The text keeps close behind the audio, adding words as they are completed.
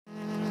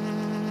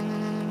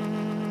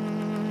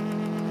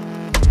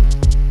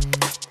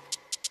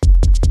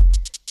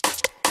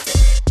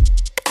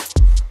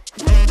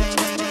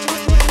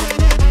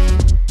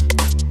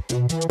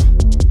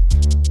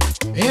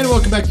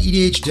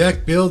EDH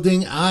Deck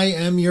Building. I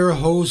am your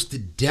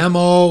host,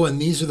 Demo,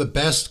 and these are the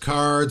best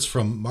cards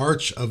from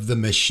March of the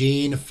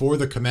Machine for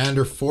the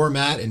Commander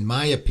format, in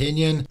my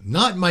opinion.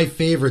 Not my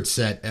favorite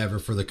set ever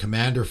for the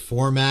Commander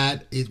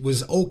format. It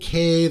was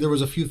okay. There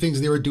was a few things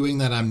they were doing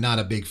that I'm not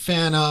a big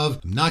fan of.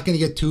 I'm not going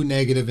to get too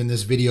negative in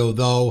this video,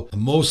 though.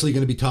 I'm mostly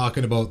going to be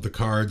talking about the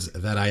cards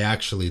that I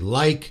actually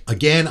like.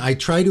 Again, I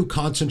try to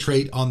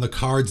concentrate on the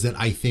cards that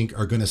I think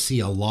are going to see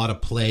a lot of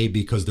play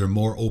because they're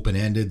more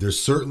open-ended. There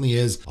certainly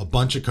is a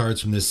bunch of cards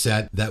from this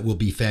set that will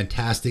be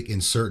fantastic in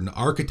certain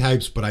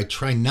archetypes, but I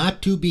try not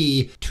to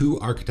be too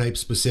archetype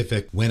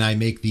specific when I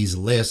make these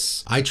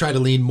lists. I try to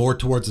lean more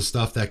towards the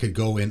stuff that could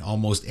go in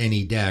almost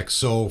any deck.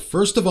 So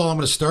first of all, I'm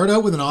going to start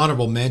out with an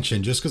honorable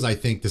mention just because I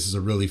think this is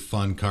a really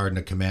fun card in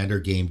a Commander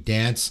game.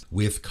 Dance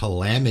with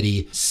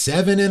Calamity.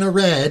 7 in a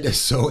red,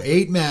 so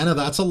 8 mana,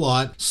 that's a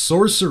lot.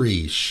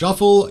 Sorcery.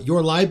 Shuffle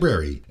your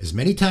library. As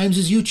many times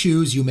as you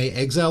choose, you may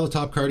exile the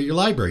top card of your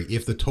library.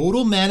 If the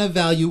total mana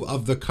value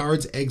of the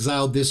cards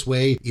exiled this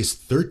way is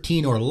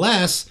 13 or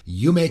less,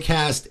 you may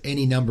cast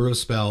any number of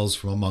spells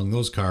from among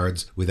those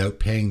cards without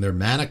paying their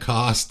mana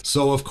cost.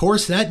 So of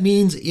course that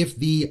means if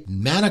the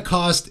mana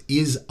cost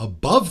is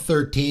above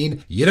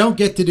 13, you don't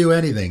get to do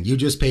anything. You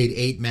just paid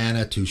 8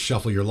 mana to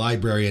shuffle your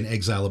library and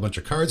exile a bunch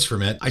of cards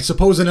from it. I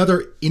suppose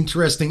another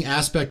interesting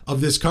aspect of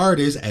this card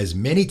is as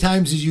many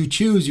times as you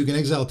choose, you can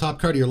exile top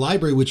card of your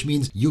library, which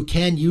means you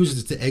can use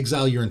it to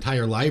exile your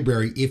entire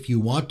library if you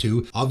want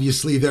to.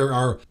 Obviously there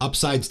are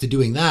upsides to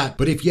doing that,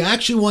 but if you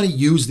actually want to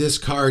use this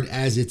card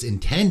as it's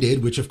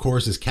intended, which of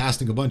course is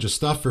casting a bunch of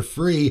stuff for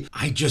free,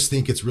 I just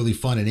think it's really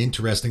fun and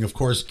interesting. Of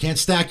course, can't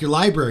stack your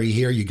library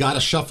here. You got to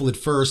shuffle it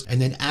first.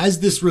 And then as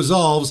this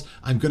resolves,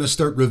 I'm going to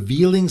start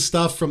revealing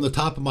stuff from the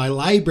top of my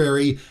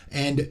library.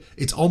 And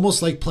it's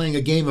almost like playing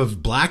a game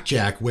of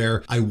blackjack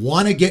where I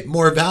want to get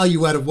more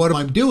value out of what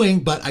I'm doing,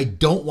 but I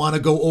don't want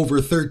to go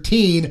over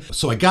 13.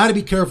 So I got to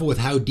be careful with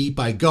how deep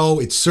I go.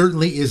 It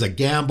certainly is a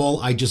gamble.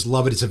 I just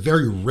love it. It's a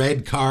very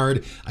red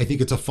card. I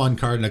think it's a fun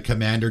card in a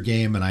Commander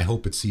game, and I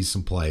hope it sees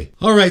some play.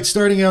 All right,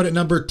 starting out at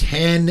number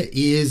 10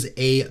 is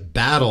a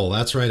battle.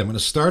 That's right, I'm going to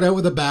start out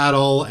with a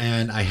battle,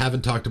 and I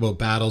haven't talked about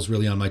battles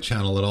really on my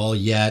channel at all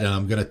yet, and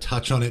I'm going to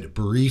touch on it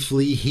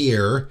briefly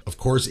here. Of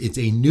course, it's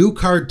a new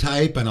card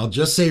type, and I'll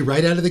just say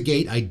right out of the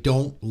gate, I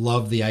don't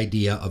love the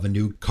idea of a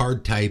new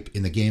card type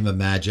in the game of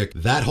Magic.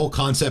 That whole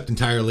concept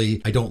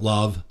entirely, I don't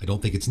love. I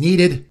don't think it's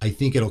needed. I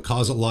think it'll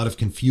cause a lot of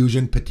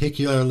confusion,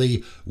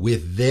 particularly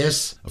with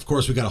this. Of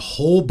course, we got a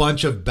whole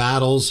bunch of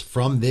battles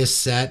from this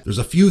set. There's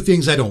a few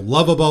things I don't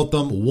love about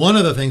them. One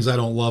of the things I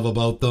don't love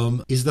about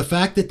them is the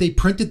fact that they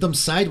printed them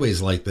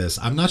sideways like this.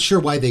 I'm not sure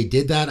why they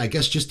did that. I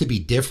guess just to be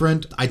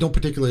different. I don't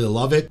particularly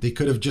love it. They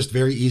could have just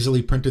very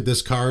easily printed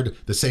this card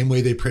the same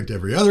way they print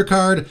every other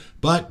card,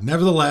 but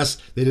nevertheless,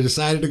 they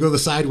decided to go the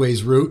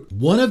sideways route.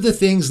 One of the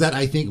things that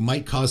I think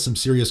might cause some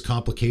serious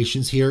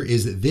complications here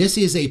is this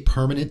is a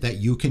permanent that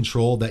you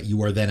control that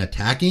you are then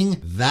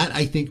attacking. That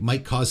I think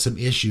might cause some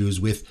issues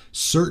with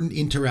certain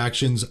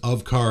interactions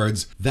of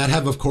cards that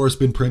have of course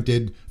been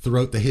printed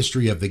throughout the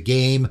history of the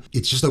game.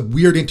 It's just a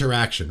weird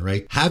interaction,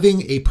 right?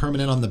 Having a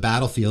permanent on the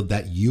battlefield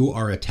that you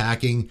are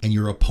attacking and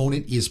your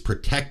opponent is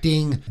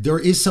protecting, there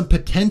is some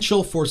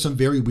potential for some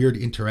very weird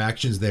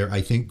interactions there, I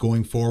think,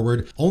 going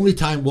forward. Only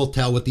time will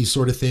tell with these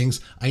sort of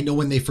things. I know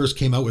when they first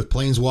came out with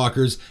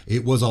Planeswalkers,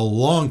 it was a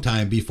long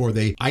time before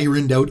they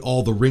ironed out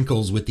all the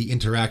wrinkles with the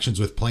interactions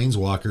with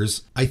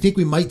Planeswalkers. I think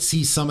we might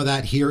see some of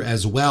that here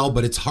as well,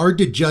 but it's hard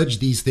to judge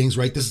these things,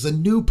 right? This is a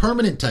new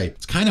permanent type.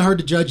 It's kind of hard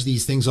to judge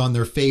these things on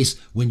their face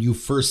when you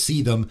first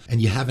see them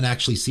and you haven't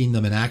actually seen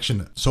them in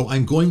action. So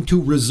I'm going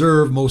to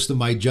reserve most of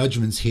my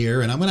judgments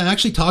here, and I'm going to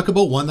actually talk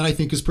about one that I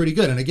think is pretty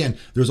good. And again,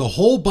 there's a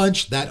whole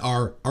bunch that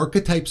are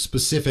archetype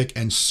specific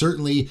and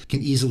certainly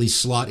can easily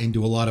slot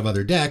into a lot of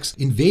other decks.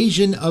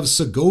 Invasion of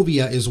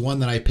Segovia is one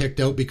that I picked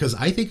out because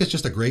I think it's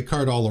just a great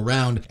card all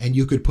around, and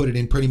you could put it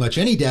in pretty much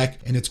any deck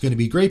and it's going to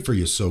be great for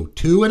you. So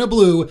 2 and a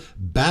blue,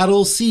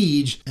 Battle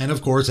Siege, and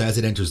of course as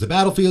it enters the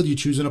battlefield, you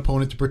choose an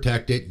opponent to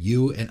protect it.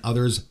 You and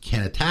others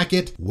can attack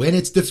it. When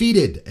it's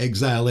defeated,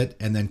 exile it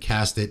and then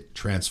cast it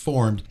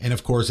transformed. And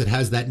of course it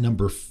has that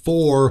number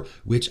 4,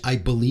 which I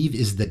believe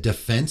is the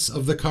defense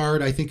of the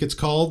card, I think it's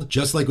called.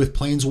 Just like with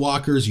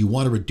Planeswalkers, you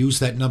want to reduce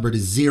that number to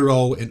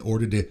 0 in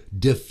order to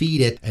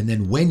defeat it. And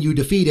then when you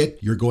defeat it,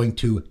 you're going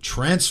to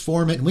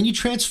transform it. And when you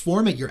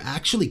transform it, you're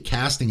actually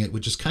casting it,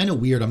 which is kind of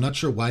weird. I'm not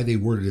sure why they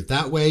worded it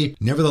that way.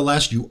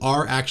 Nevertheless, you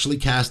are actually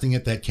casting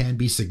it. That can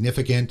be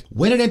significant.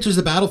 When it enters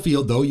the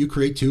battlefield, though, you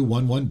create 2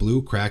 1/1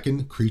 blue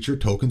Kraken creature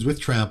tokens with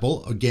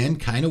trample. Again,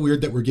 kind of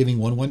weird that we're giving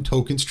 1/1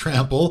 tokens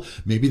trample.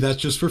 Maybe that's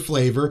just for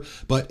flavor,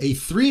 but a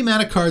 3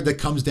 mana card that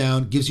comes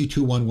down, gives you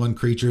 2 1/1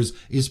 creatures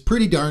is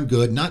pretty darn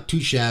good, not too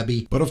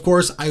shabby. But of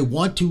course, I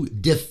want to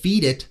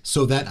defeat it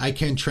so that I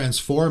can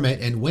transform it.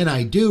 And when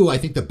I do, I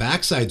think the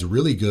backside's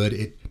really good.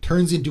 It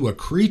turns into a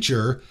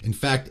creature, in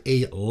fact,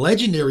 a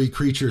legendary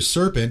creature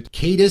serpent,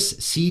 Cadus,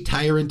 Sea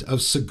Tyrant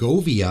of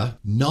Segovia.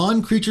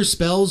 Non-creature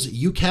spells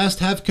you cast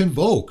have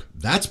Convoke.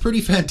 That's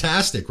pretty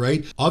fantastic,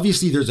 right?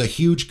 Obviously, there's a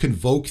huge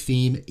Convoke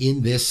theme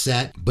in this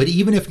set, but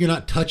even if you're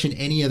not touching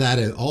any of that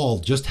at all,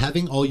 just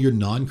having all your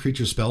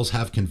non-creature spells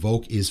have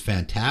Convoke is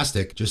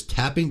fantastic. Just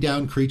tapping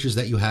down creatures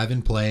that you have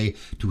in play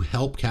to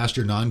help cast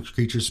your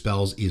non-creature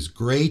spells is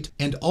great.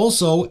 And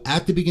also,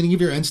 at the beginning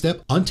of your end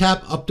step,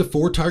 untap up to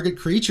 4 target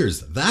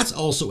creatures. That's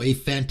also a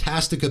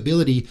fantastic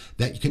ability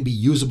that can be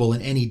usable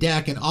in any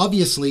deck, and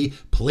obviously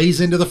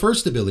plays into the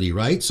first ability,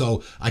 right?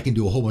 So I can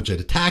do a whole bunch of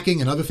attacking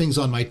and other things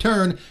on my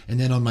turn, and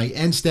then on my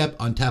end step,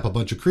 untap a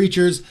bunch of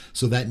creatures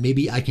so that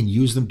maybe I can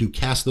use them to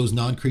cast those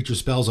non-creature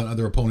spells on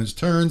other opponents'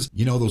 turns.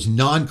 You know, those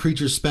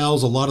non-creature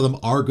spells, a lot of them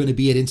are going to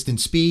be at instant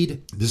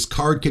speed. This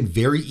card can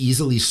very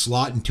easily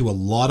slot into a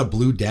lot of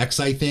blue decks,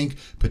 I think.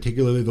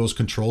 Particularly those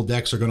control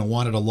decks are going to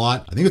want it a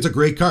lot. I think it's a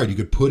great card. You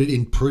could put it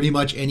in pretty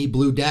much any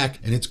blue deck,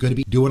 and it's going to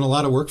be doing a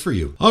lot of work for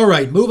you. All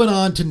right, moving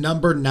on to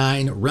number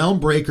 9,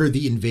 Realmbreaker,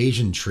 the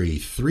Invasion Tree.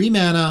 3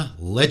 mana,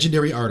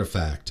 legendary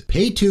artifact.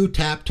 Pay 2,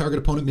 tap, target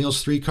opponent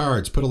mills 3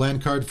 cards. Put a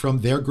land card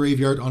from their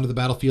graveyard onto the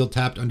battlefield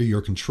tapped under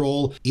your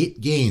control.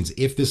 It gains.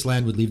 If this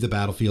land would leave the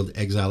battlefield,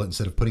 exile it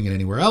instead of putting it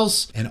anywhere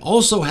else. And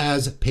also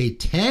has pay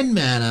 10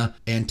 mana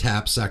and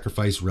tap,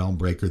 sacrifice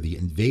Realmbreaker, the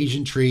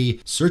Invasion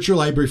Tree. Search your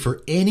library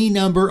for any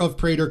number of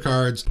Praetor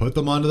cards, put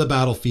them onto the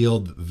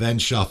battlefield, then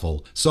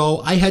shuffle.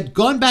 So I had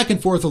gone back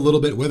and forth a little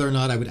bit whether or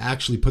not I would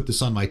actually put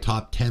this on my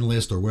top 10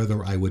 list or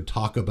whether I would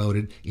talk about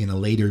it in a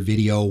later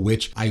video,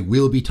 which I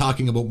will be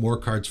talking about more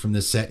cards from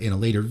this set in a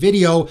later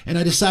video. And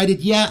I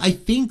decided, yeah, I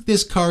think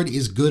this card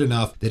is good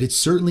enough that it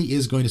certainly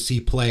is going to see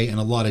play in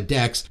a lot of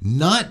decks,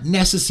 not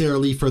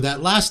necessarily for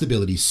that last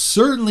ability.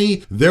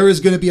 Certainly, there is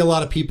going to be a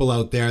lot of people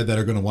out there that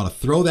are going to want to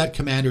throw that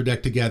commander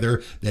deck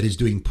together that is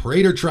doing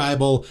Praetor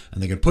Tribal,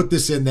 and they can put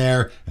this in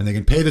there, and they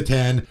can pay the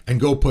 10 and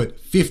go put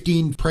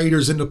 15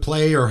 Praetors into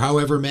play or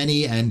however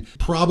many, and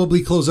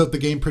probably close out the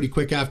game pretty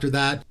quick after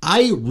that.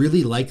 I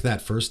really like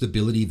that first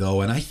ability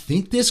though, and I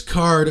think this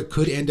card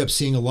could end up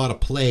seeing a lot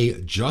of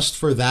play just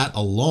for that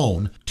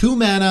alone. 2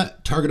 mana,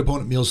 target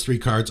opponent mills 3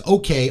 cards.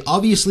 Okay,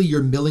 obviously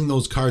you're milling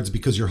those cards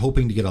because you're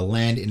hoping to get a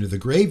land into the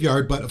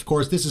graveyard, but of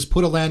course this is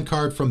put a land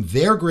card from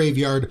their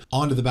graveyard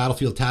onto the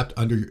battlefield tapped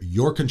under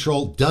your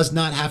control. Does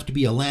not have to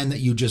be a land that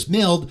you just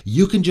milled.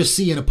 You can just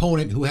see an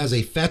opponent who has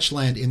a fetch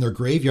land in their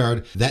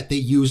graveyard that they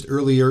used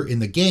earlier in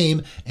the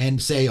game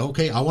and say,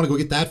 okay, I want to go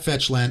get that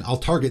fetch land. I'll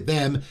target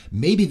them.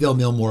 Maybe they'll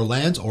mill more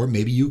lands, or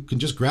maybe you can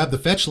just grab the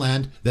fetch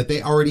land that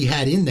they already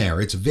had in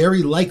there. It's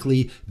very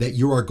likely that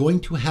you are going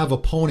to have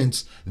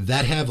opponents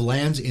that have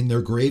lands in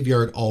their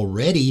graveyard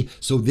already.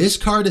 So this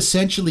card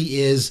essentially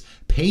is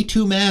pay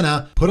 2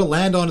 mana, put a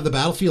land onto the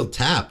battlefield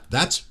tapped.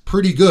 That's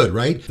pretty good,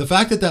 right? The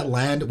fact that that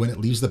land, when it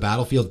leaves the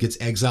battlefield,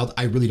 gets exiled,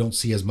 I really don't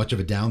see as much of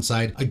a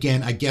downside.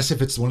 Again, I guess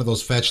if it's one of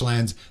those fetch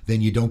lands,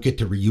 then you don't get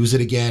to reuse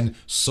it again.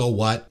 So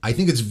what? I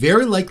think it's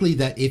very likely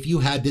that if you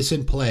had this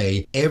in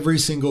play every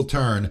single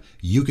turn,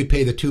 you could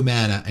pay the 2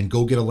 mana and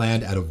go get a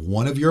land out of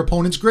one of your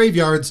opponent's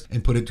graveyards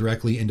and put it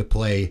directly into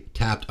play,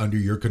 tapped under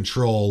your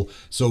control.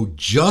 So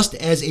just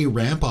as a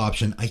ramp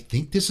option, I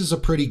think this is a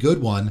pretty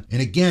good one.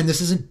 And again,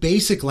 this isn't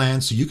basic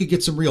land, so you could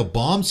get some real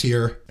bombs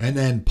here. And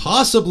then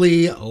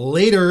possibly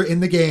later in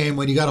the game,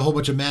 when you got a whole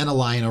bunch of mana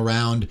lying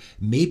around,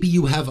 maybe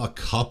you have a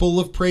couple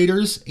of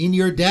Praetors in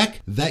your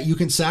deck that you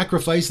can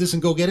sacrifice this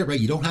and go get it, right?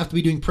 You don't have to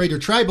be doing Praetor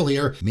Tribal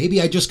here.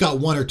 Maybe I just got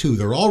 1 or 2.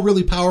 They're all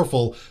really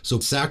powerful, so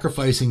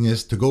sacrificing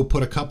this to go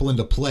put a couple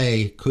into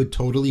play could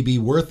totally be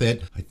worth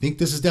it. I think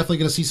this is definitely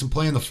going to see some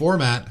play in the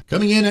format.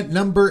 Coming in at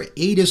number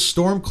 8 is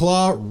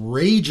Stormclaw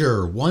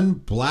Rager. 1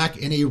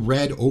 black and a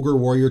red Ogre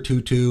Warrior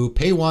 2/2.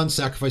 Pay 1,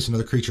 sacrifice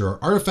another creature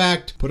or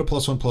artifact. Put a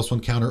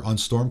 +1/+1 counter on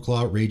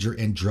Stormclaw Rager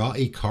and draw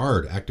a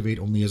card. Activate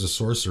only as a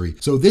sorcery.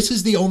 So this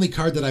is the only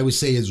card that I would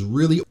say is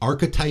really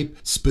archetype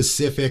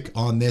specific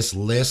on this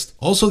list.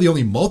 Also the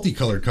only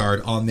multicolored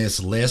card on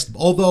this list,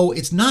 although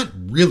it's not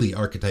really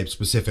archetype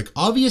specific.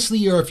 Obviously,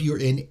 if you're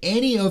in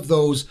any of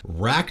those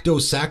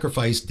Rakdos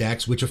Sacrifice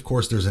decks, which of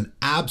course there's an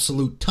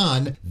absolute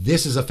ton,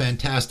 this is a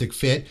fantastic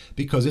fit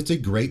because it's a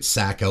great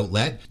sack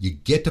outlet. You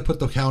get to put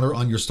the counter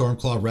on your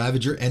Stormclaw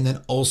Ravager and then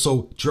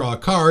also draw a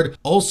card.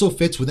 Also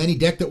fits with any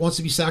deck that wants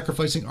to be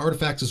sacrificing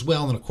artifacts as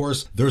well, and of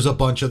course there's a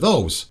bunch of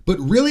those. But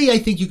really, I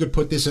think you could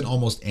put this in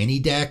almost any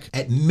deck.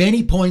 At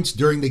many points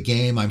during the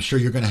game, I'm sure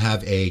you're going to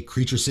have a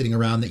creature sitting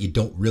around that you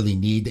don't really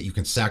need that you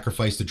can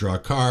sacrifice to draw a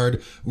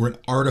card, or an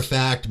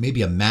artifact,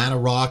 maybe a mana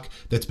rock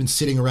that's been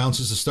sitting around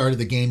since the start of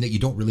the game that you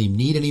don't really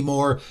need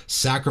anymore.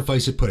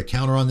 Sacrifice it, put a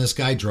counter on this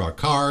guy, draw a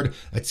card.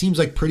 That seems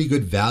like pretty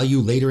good value.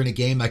 Later in a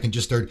game, I can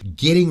just start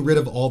getting rid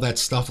of all that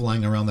stuff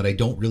lying around that I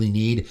don't really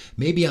need.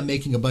 Maybe I'm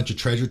making a bunch of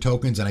treasure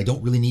tokens and I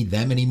don't really need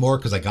them anymore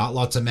because I got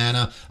lots of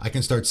mana. I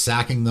can start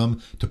sacking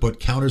them to put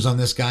counters on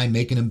this guy,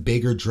 making him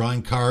bigger,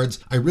 drawing cards.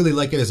 I really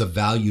like it as a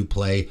value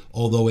play,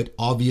 although it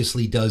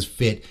obviously does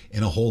fit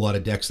in a whole lot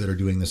of decks that are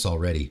doing this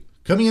already.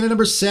 Coming in at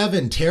number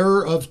 7,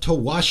 Terror of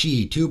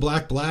Tawashi, 2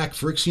 black,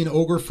 Phyrexian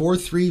Ogre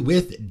 4/3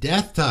 with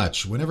Death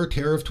Touch. Whenever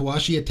Terror of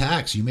Tawashi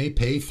attacks, you may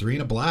pay 3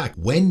 and a black.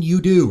 When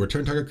you do,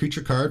 return target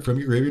creature card from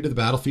your graveyard to the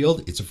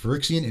battlefield. It's a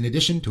Phyrexian in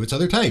addition to its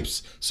other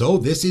types. So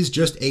this is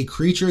just a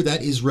creature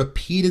that is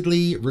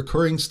repeatedly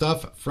recurring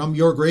stuff from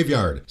your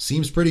graveyard.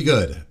 Seems pretty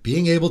good.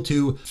 Being able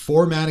to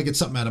 4 mana get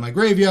something out of my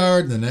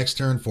graveyard, the next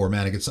turn 4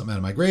 mana get something out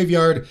of my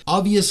graveyard.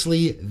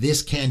 Obviously,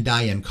 this can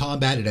die in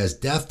combat. It has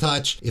Death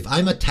Touch. If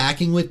I'm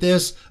attacking with this,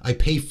 I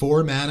pay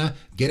 4 mana,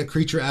 get a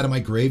creature out of my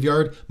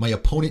graveyard, my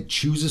opponent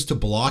chooses to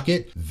block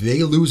it,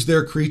 they lose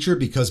their creature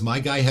because my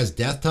guy has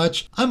Death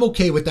Touch. I'm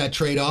okay with that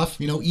trade-off.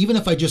 You know, even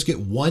if I just get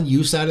 1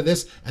 use out of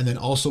this and then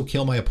also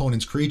kill my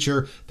opponent's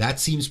creature, that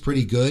seems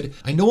pretty good.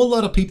 I know a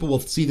lot of people will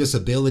see this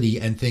ability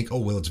and think, oh,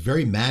 well, it's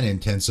very mana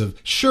intensive.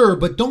 Sure,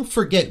 but don't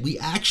forget, we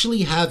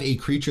actually have a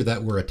creature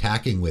that we're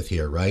attacking with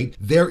here, right?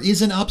 There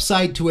is an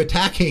upside to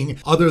attacking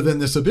other than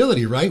this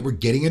ability, right? We're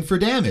getting in for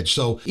damage.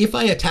 So if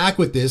I attack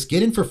with this,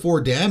 get in for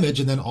 4 damage,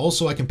 and then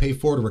also I can pay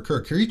 4 to recur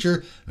a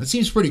creature, that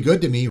seems pretty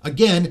good to me.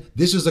 Again,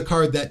 this is a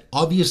card that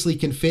obviously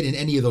can fit in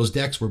any of those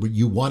decks where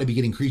you want to be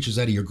getting creatures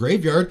out of your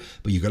graveyard,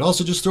 but you could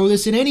also just throw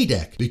this in any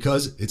deck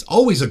because it's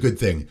always a good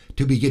thing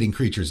to be getting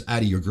creatures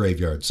out of your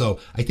graveyard. So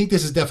I think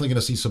this is definitely going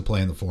to see some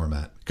play in the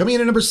format. Coming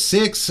in at number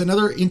 6,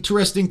 another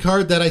interesting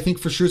card that I think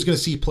for sure is going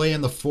to see play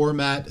in the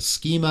format,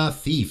 Schema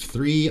Thief,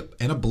 3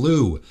 and a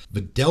blue.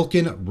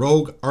 Vidalcan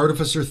Rogue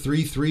Artificer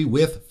 3/3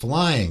 with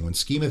flying. When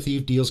Schema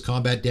Thief deals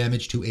combat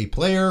damage to a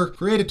player,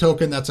 create a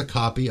token that's a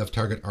copy of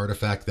target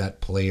artifact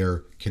that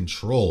player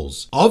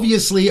controls.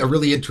 Obviously a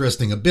really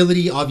interesting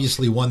ability,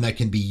 obviously one that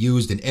can be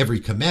used in every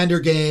commander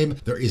game.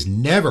 There is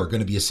never going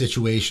to be a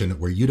situation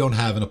where you don't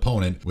have an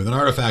opponent with an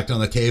artifact on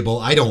the table,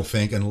 I don't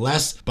think,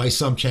 unless by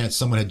some chance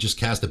someone had just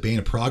cast a Bane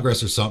of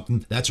Progress or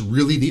something. That's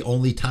really the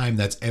only time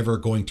that's ever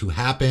going to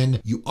happen.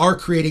 You are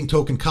creating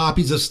token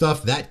copies of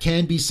stuff. That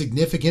can be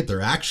significant.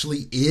 There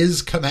actually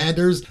is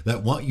commanders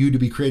that want you to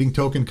be creating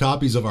token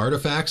copies of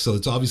artifacts, so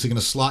it's obviously going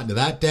to slot into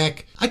that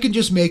deck. I can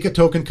just make a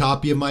token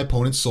copy of my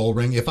opponent's Sol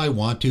Ring if I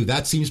want to.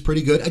 That seems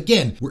pretty good.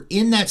 Again, we're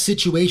in that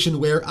situation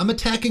where I'm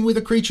attacking with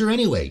a creature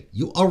anyway.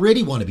 You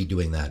already want to be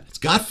doing that. It's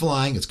got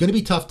flying. It's going to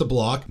be tough to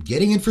block.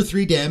 Getting in for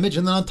 3 damage.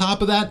 And then on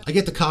top of that, I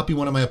get to copy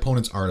one of my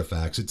opponent's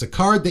artifacts. It's a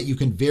card that you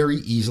can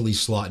very easily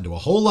slot into a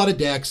whole lot of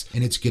decks,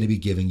 and it's going to be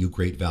giving you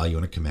great value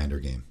in a commander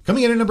game.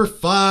 Coming in at number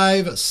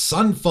 5,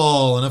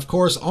 Sunfall. And of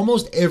course,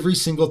 almost every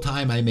single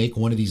time I make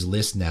one of these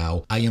lists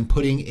now, I am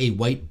putting a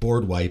white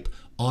board wipe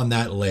on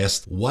that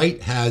list.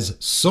 White has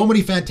so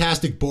many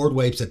fantastic board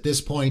wipes at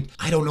this point.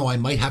 I don't know, I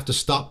might have to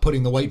stop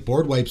putting the white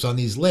board wipes on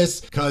these lists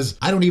because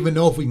I don't even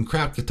know if we can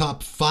crack the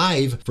top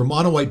 5 for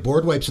mono white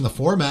board wipes in the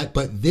format,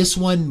 but this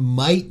one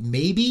might,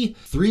 maybe.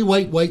 3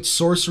 white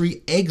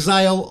sorcery,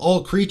 exile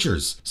all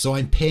creatures. So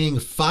I'm paying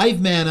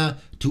 5 mana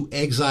to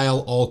exile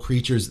all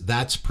creatures.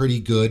 That's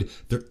pretty good.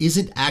 There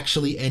isn't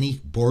actually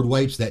any board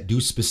wipes that do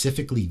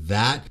specifically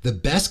that. The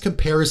best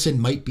comparison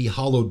might be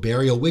Hallowed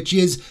Burial, which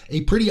is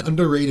a pretty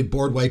underrated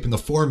board wipe in the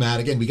format.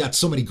 Again, we got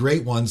so many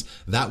great ones.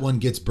 That one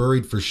gets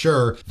buried for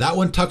sure. That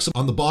one tucks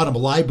on the bottom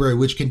of library,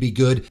 which can be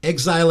good.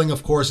 Exiling,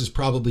 of course, is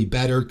probably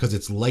better because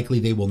it's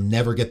likely they will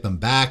never get them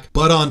back.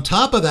 But on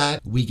top of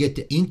that, we get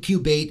to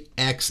incubate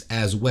X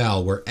as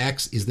well, where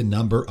X is the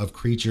number of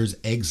creatures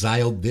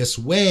exiled this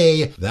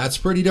way. That's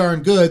pretty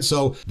darn good.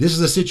 So this is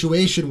a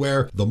situation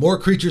where the more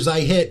creatures I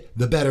hit,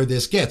 the better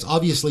this gets.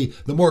 Obviously,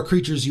 the more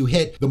creatures you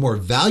hit, the more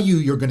value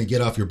you're going to get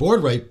off your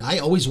board wipe. I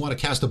always want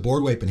to cast a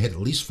board wipe and hit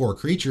at least 4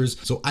 creatures.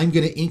 So I'm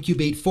going to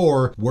incubate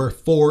 4, where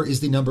 4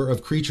 is the number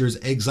of creatures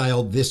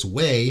exiled this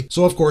way.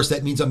 So of course,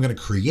 that means I'm going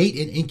to create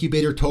an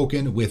incubator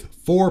token with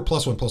 4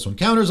 +1/+1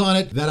 counters on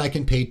it that I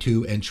can pay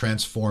 2 and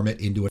transform it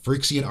into a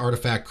Phyrexian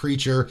artifact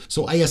creature.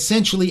 So I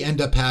essentially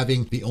end up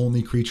having the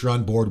only creature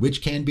on board,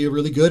 which can be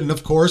really good. And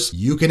of course,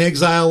 you can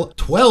exile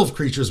 12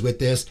 creatures with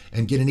this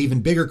and get an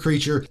even bigger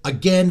creature.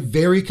 Again,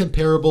 very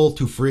comparable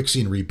to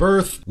Phyrexian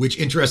Rebirth, which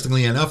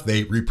interestingly enough,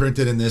 they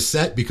reprinted in this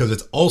set because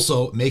it's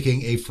also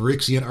making a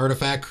Phyrexian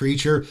artifact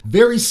creature.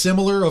 Very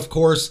similar, of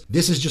course.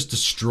 This is just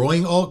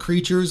destroying all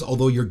creatures,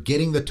 although you're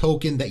getting the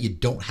token that you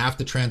don't have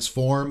to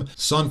transform.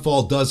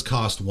 Sunfall does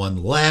cost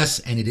 1 less,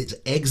 and it is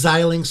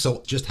exiling,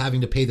 so just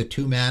having to pay the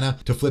 2 mana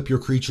to flip your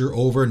creature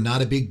over,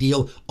 not a big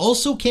deal.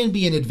 Also can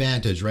be an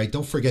advantage, right?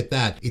 Don't forget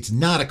that. It's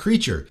not a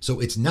creature, so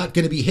it's not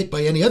going to be hit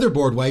by any other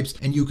board wipes,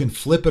 and you can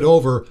flip it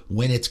over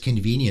when it's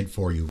convenient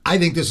for you. I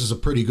think this is a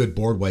pretty good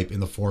board wipe in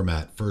the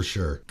format for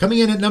sure. Coming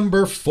in at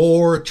number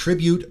 4,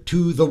 Tribute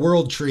to the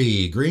World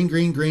Tree. Green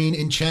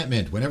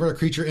enchantment. Whenever a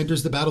creature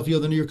enters the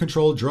battlefield under your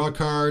control, draw a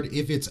card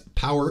if its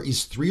power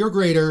is 3 or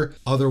greater.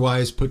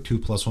 Otherwise, put 2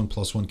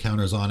 +1/+1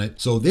 counters on it.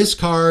 So this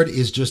card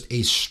is just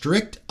a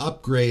strict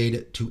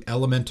upgrade to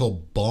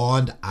Elemental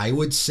Bond, I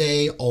would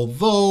say,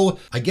 although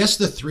I guess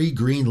the 3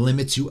 green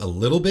limits you a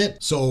little bit.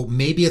 So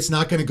maybe it's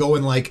not going to go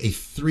in like like a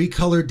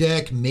 3-color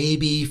deck,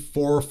 maybe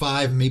 4 or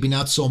 5, maybe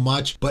not so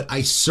much, but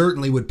I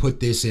certainly would put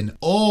this in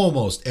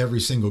almost every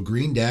single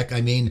green deck.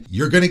 I mean,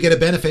 you're going to get a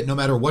benefit no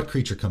matter what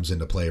creature comes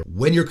into play.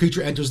 When your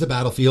creature enters the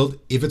battlefield,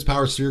 if it's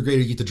power 3 or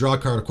greater, you get to draw a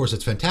card. Of course,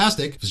 it's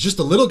fantastic. If it's just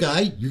a little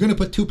guy, you're going to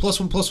put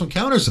 2+1/+1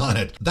 counters on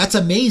it. That's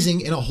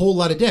amazing in a whole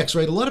lot of decks,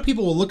 right? A lot of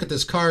people will look at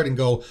this card and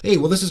go, hey,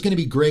 well, this is going to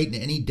be great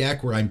in any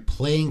deck where I'm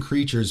playing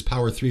creatures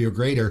power 3 or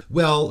greater.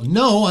 Well,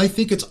 no, I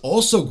think it's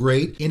also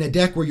great in a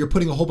deck where you're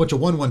putting a whole bunch of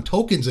 1/1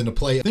 tokens into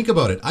play. Think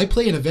about it. I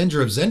play an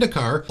Avenger of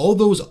Zendikar. All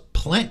those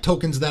plant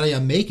tokens that I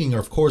am making are,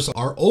 of course,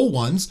 are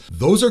O1s.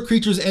 Those are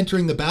creatures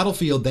entering the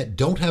battlefield that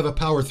don't have a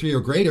power 3 or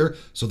greater,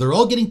 so they're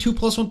all getting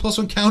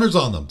 2+1/+1 counters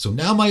on them. So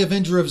now my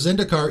Avenger of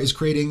Zendikar is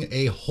creating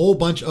a whole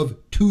bunch of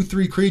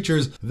 2/3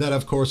 creatures that,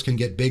 of course, can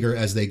get bigger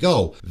as they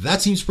go.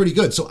 That seems pretty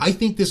good. So I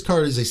think this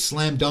card is a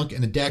slam dunk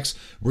in a decks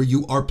where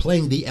you are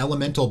playing the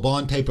elemental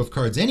bond type of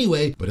cards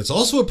anyway, but it's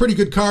also a pretty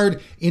good card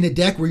in a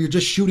deck where you're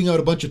just shooting out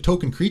a bunch of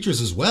token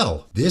creatures as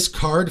well. This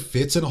card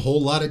fits in a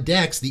whole lot of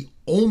decks. The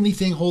only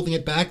thing holding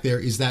it back there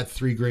is that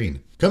 3 green.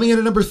 Coming in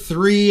at number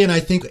 3, and I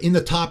think in the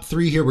top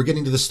 3 here, we're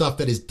getting to the stuff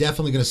that is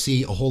definitely going to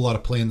see a whole lot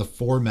of play in the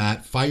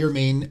format.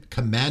 Firemane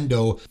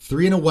Commando,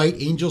 3 and a white,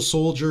 Angel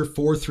Soldier,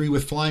 4/3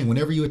 with flying.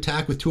 Whenever you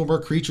attack with 2 or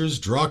more creatures,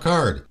 draw a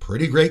card.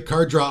 Pretty great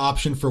card draw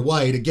option for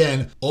white.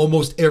 Again,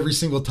 almost every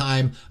single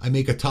time I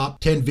make a top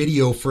 10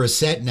 video for a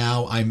set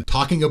now, I'm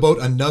talking about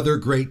another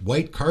great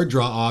white card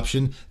draw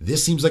option.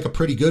 This seems like a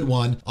pretty good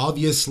one.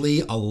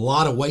 Obviously, a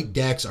lot of white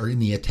decks are in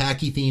the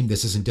attacky theme.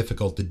 This isn't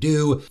difficult to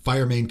do.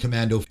 Firemane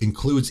Commando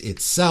includes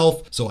its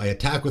so I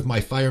attack with my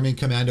Firemane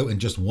Commando and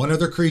just one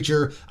other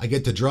creature. I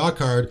get to draw a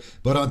card.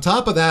 But on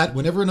top of that,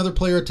 whenever another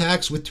player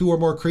attacks with 2 or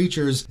more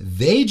creatures,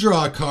 they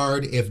draw a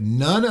card if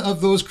none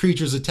of those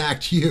creatures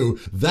attacked you.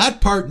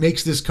 That part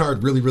makes this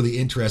card really, really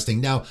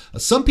interesting. Now,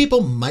 some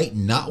people might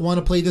not want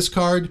to play this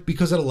card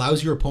because it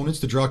allows your opponents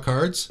to draw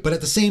cards. But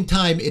at the same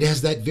time, it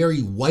has that very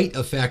white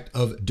effect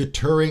of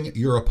deterring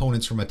your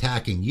opponents from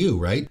attacking you,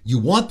 right? You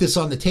want this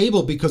on the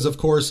table because, of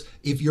course,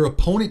 if your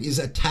opponent is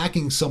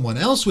attacking someone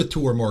else with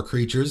 2 or more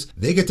creatures,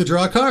 they get to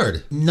draw a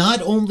card.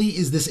 Not only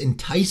is this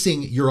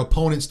enticing your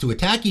opponents to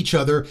attack each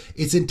other,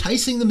 it's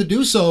enticing them to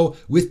do so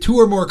with 2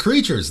 or more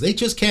creatures. They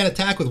just can't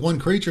attack with 1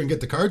 creature and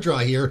get the card draw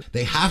here.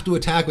 They have to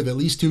attack with at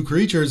least 2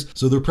 creatures,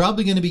 so they're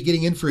probably going to be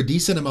getting in for a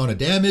decent amount of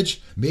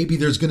damage. Maybe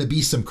there's going to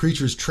be some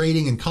creatures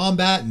trading in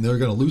combat and they're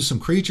going to lose some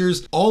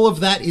creatures. All of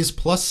that is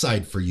plus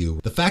side for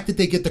you. The fact that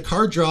they get the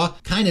card draw,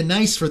 kind of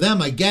nice for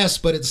them, I guess,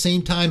 but at the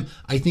same time,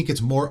 I think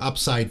it's more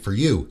upside for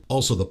you.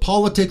 Also, the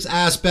politics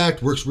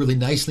aspect works really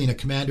nicely in a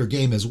commander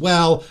game as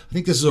well. I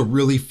think this is a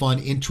really fun,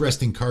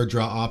 interesting card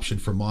draw option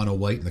for mono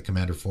white in the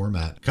commander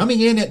format. Coming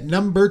in at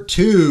number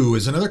 2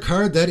 is another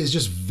card that is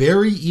just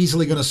very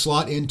easily going to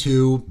slot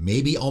into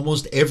maybe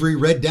almost every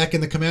red deck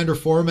in the commander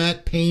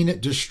format. Pain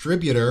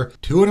Distributor,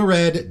 2 and a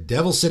red,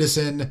 Devil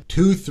Citizen,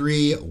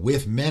 2/3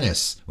 with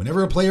Menace.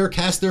 Whenever a player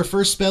casts their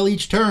first spell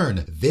each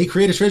turn, they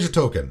create a treasure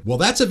token. Well,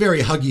 that's a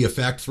very huggy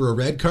effect for a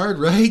red card,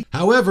 right?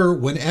 However,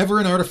 whenever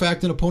an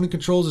artifact an opponent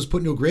controls is put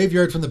into a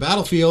graveyard from the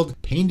battlefield,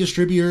 Pain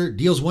Distributor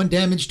deals 1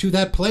 damage to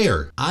that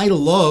player. I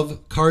love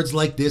cards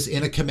like this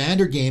in a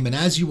commander game, and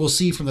as you will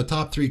see from the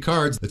top 3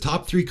 cards, the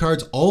top 3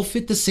 cards all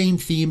fit the same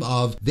theme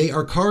of they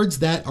are cards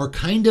that are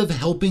kind of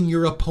helping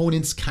your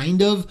opponents,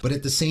 kind of, but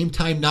at the same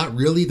time not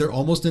really. They're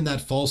almost in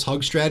that false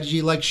hug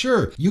strategy, like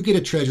sure, you get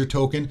a treasure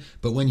token,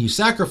 but when you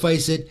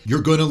sacrifice it,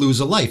 you're going to lose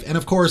a life. And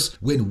of course,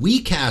 when we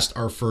cast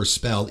our first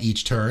spell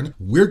each turn,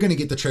 we're going to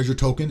get the treasure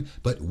token,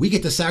 but we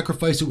get to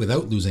sacrifice it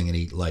without losing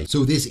any life.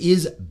 So this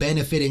is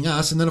benefiting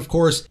us. And then of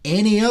course,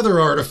 any other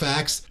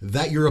artifacts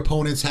that your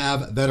opponents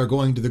have that are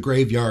going to the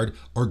graveyard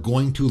are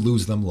going to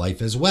lose them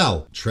life as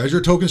well.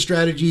 Treasure token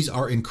strategies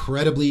are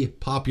incredibly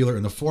popular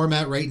in the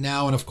format right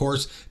now, and of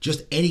course,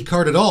 just any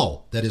card at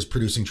all that is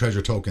producing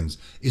treasure tokens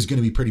is going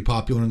to be pretty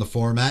popular in the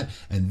format,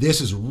 and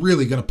this is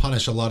really going to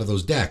punish a lot of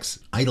those decks.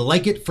 I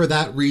like it for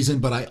that reason,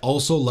 but I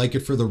also like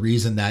it for the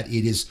reason that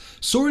it is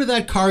sort of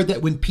that card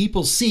that when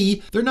people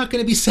see, they're not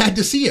going to be sad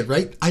to see it,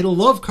 right? I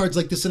love cards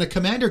like this in a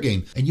commander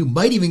game, and you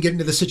might even get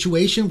into the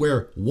situation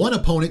where one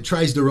opponent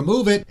tries to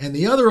remove it and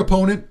the other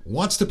opponent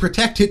wants to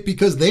protect it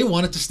because they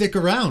want it to stick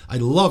around. I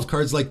love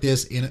cards like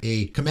this in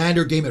a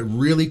commander game. It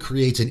really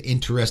creates an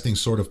interesting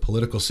sort of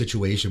political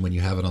situation when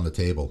you have it on the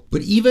table.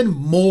 But even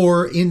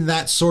more in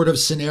that sort of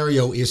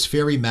scenario is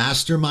Fairy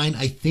Mastermind.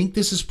 I think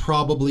this is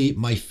probably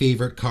my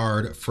favorite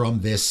card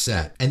from this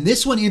set. And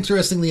this one,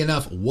 interestingly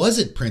enough,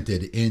 wasn't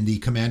printed in the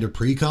Commander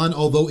Precon,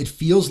 although it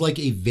feels like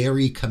a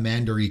very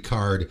commandery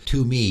card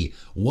to me.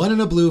 1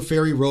 and a blue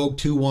Fairy Rogue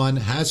 2/1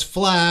 has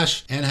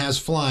flash and has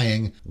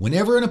flying.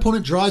 Whenever an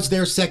opponent draws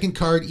their second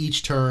card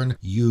each turn,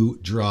 you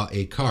draw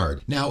a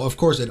card. Now, of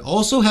course, it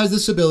also has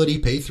this ability,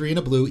 pay 3 and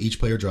a blue, each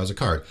player draws a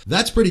card.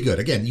 That's pretty good.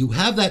 Again, you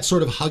have that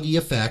sort of huggy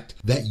effect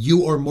that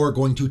you are more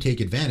going to take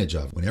advantage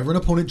of. Whenever an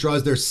opponent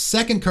draws their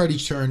second card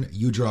each turn,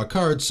 you draw a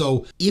card.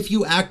 So if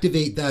you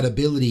activate that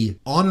ability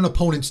on an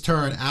opponent's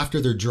turn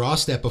after their draw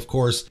step, of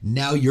course,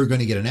 now you're going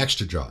to get an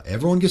extra draw.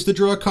 Everyone gets to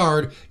draw a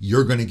card,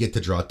 you're going to get to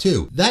draw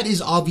 2. That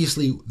is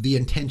obviously the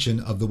intention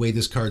of the way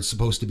this card's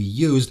supposed to be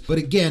used. But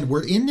again,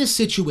 we're in this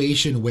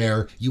situation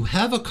where you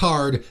have a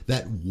card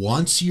that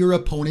wants your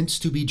opponents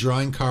to be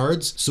drawing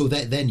cards so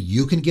that then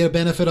you can get a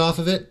benefit off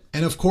of it.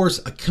 And of course,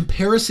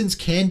 comparisons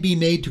can be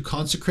made to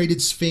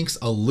Consecrated Sphinx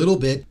a little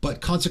bit, but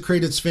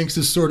Consecrated Sphinx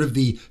is sort of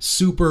the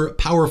super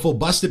powerful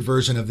busted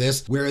version of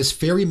this, whereas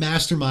Fairy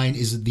Mastermind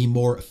is the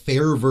more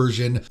fair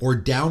version or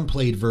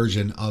downplayed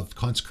version of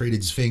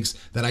Consecrated Sphinx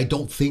that I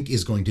don't think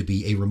is going to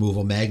be a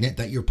removal magnet,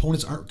 that your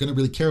opponents aren't going to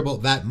really care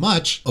about that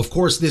much. Of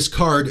course, this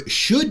card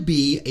should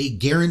be a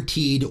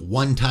guaranteed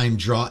one-time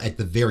draw at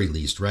the very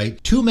least,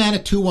 right? 2 mana,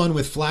 2/1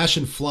 with flash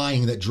and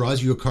flying that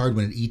draws you a card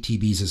when it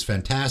ETBs is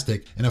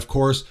fantastic. And of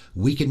course,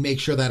 we can make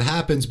sure that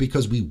happens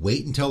because we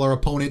wait until our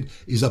opponent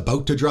is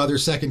about to draw their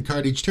second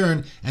card each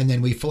turn, and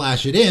then we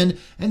flash it in.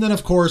 And then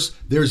of course,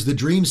 there's the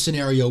dream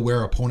scenario where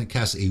our opponent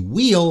casts a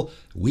wheel,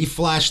 we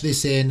flash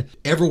this in,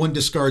 everyone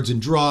discards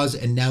and draws,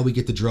 and now we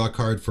get to draw a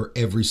card for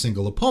every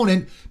single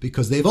opponent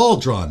because they've all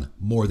drawn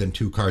more than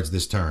 2 cards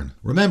this turn.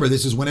 Remember,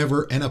 this is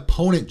whenever an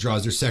opponent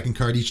draws their second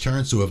card each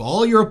turn, so if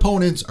all your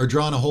opponents are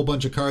drawing a whole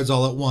bunch of cards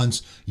all at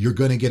once, you're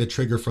going to get a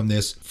trigger from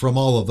this, from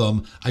all of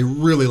them. I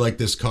really like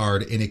this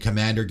card in a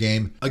Commander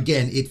game.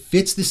 Again, it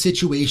fits the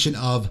situation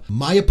of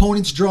my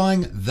opponent's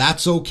drawing,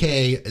 that's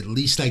okay, at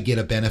least I get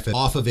a benefit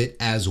off of it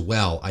as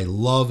well. I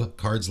love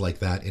cards like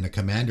that in a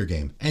Commander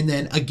game. And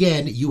then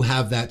again, you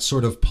have that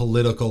sort of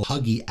political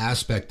huggy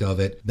aspect of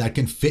it that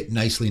can fit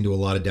nicely into a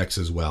lot of decks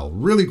as well.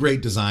 Really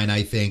great design,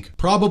 I think.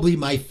 Probably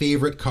my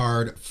favorite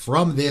card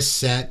from this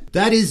set.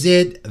 That is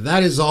it.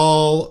 That is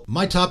all.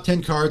 My top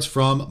 10 cards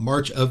from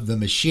March of the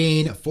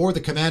Machine for the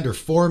Commander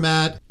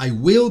format. I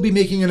will be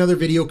making another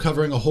video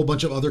covering a whole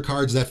bunch of other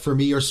cards that for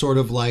me are sort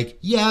of like,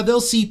 yeah, they'll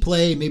see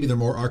play. Maybe they're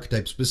more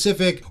archetype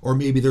specific, or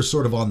maybe they're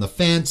sort of on the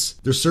fence.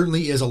 There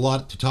certainly is a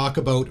lot to talk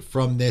about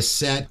from this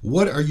set.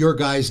 What are your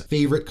guys'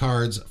 favorite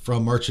cards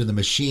from March of the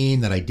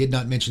Machine that I did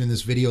not mention in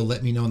this video?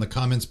 Let me know in the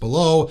comments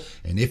below.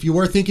 And if you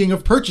are thinking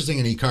of purchasing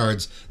any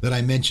cards that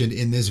I mentioned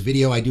in this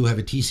video, I do have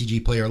a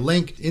TCG Player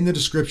link in the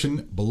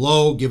description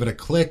below. Give it a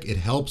click. It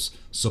helps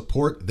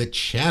support the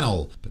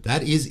channel. But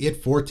that is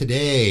it for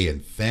today,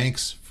 and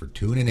thanks for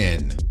tuning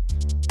in.